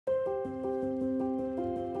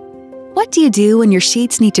What do you do when your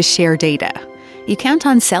sheets need to share data? You count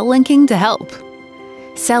on cell linking to help.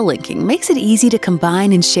 Cell linking makes it easy to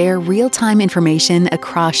combine and share real-time information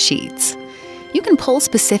across sheets. You can pull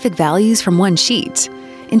specific values from one sheet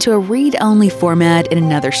into a read-only format in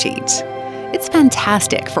another sheet. It's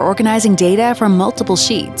fantastic for organizing data from multiple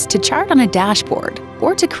sheets to chart on a dashboard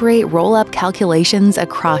or to create roll-up calculations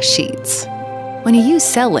across sheets. When you use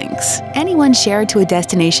cell links, anyone shared to a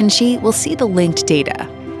destination sheet will see the linked data.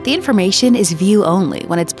 The information is view-only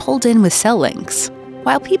when it's pulled in with cell links.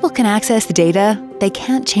 While people can access the data, they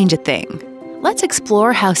can't change a thing. Let's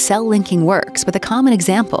explore how cell linking works with a common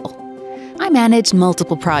example. I manage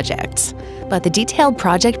multiple projects, but the detailed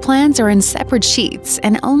project plans are in separate sheets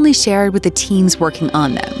and only shared with the teams working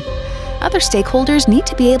on them. Other stakeholders need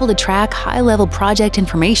to be able to track high-level project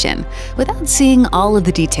information without seeing all of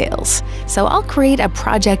the details, so I'll create a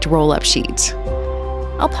project roll-up sheet.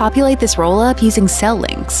 I'll populate this roll-up using cell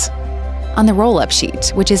links. On the roll-up sheet,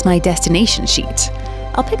 which is my destination sheet,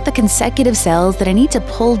 I'll pick the consecutive cells that I need to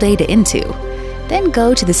pull data into, then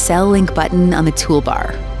go to the Cell Link button on the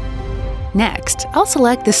toolbar. Next, I'll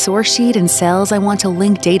select the source sheet and cells I want to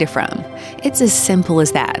link data from. It's as simple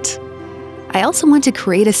as that. I also want to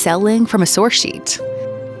create a cell link from a source sheet.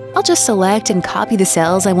 I'll just select and copy the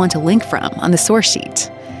cells I want to link from on the source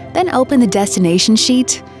sheet, then open the destination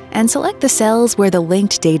sheet and select the cells where the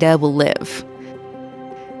linked data will live.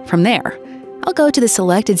 From there, I'll go to the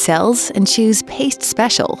selected cells and choose Paste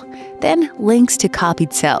Special, then Links to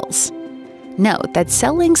Copied Cells. Note that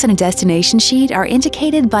cell links in a destination sheet are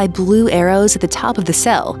indicated by blue arrows at the top of the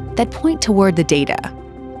cell that point toward the data,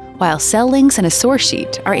 while cell links in a source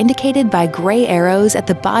sheet are indicated by gray arrows at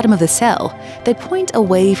the bottom of the cell that point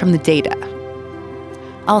away from the data.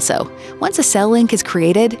 Also, once a cell link is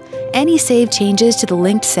created, any saved changes to the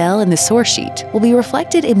linked cell in the source sheet will be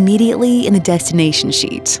reflected immediately in the destination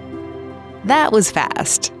sheet. That was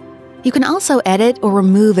fast. You can also edit or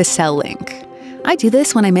remove a cell link. I do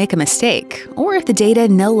this when I make a mistake, or if the data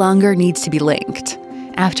no longer needs to be linked.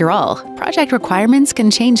 After all, project requirements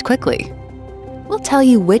can change quickly. We'll tell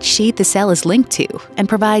you which sheet the cell is linked to and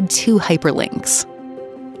provide 2 hyperlinks.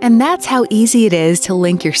 And that's how easy it is to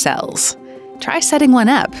link your cells. Try setting one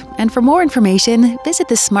up, and for more information, visit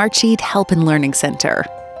the Smartsheet Help and Learning Center.